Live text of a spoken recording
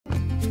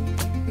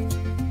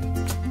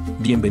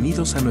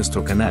Bienvenidos a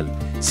nuestro canal.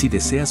 Si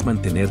deseas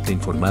mantenerte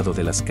informado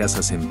de las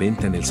casas en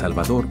venta en El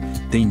Salvador,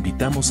 te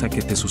invitamos a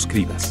que te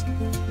suscribas.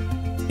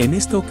 En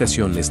esta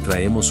ocasión les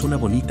traemos una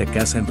bonita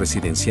casa en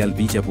Residencial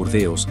Villa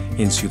BURDEOS,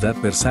 en Ciudad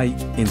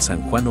Versalles, en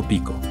San Juan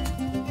Opico.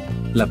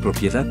 La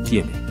propiedad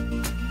tiene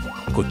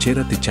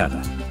cochera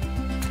techada,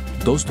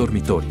 2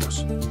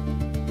 dormitorios,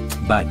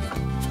 baño,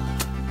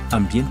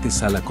 ambiente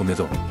sala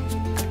comedor,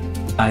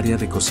 área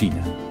de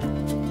cocina,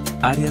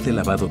 área de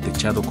lavado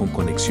techado con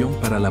conexión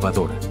para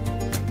lavadora,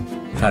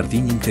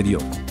 jardín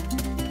interior,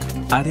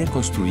 área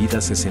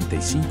construida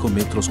 65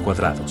 metros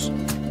cuadrados,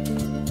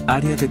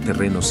 área de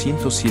terreno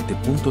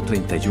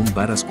 107.31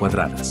 varas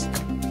cuadradas,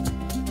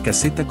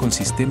 caseta con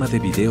sistema de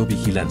video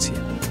vigilancia,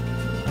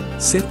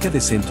 cerca de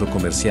centro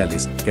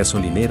comerciales,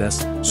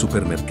 gasolineras,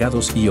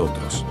 supermercados y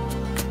otros.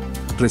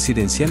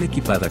 Residencial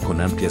equipada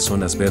con amplias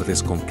zonas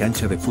verdes con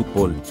cancha de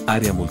fútbol,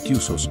 área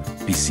multiusos,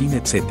 piscina,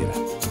 etc.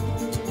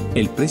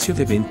 El precio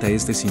de venta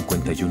es de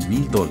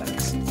 $51,000.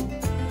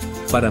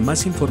 Para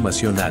más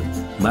información al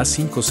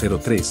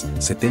 +503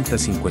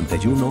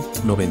 7051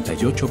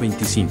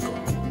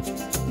 9825.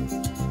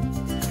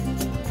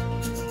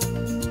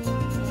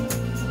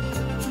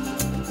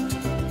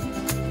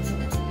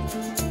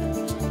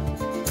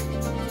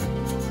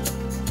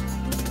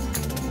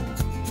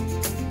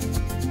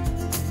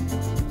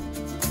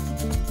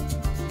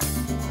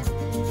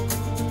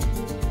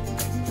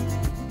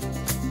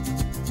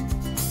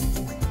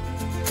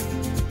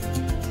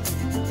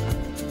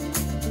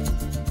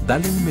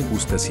 Dale un me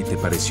gusta si te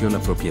pareció la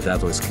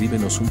propiedad o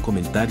escríbenos un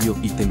comentario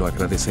y te lo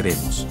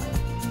agradeceremos.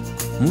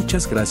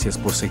 Muchas gracias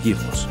por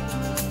seguirnos.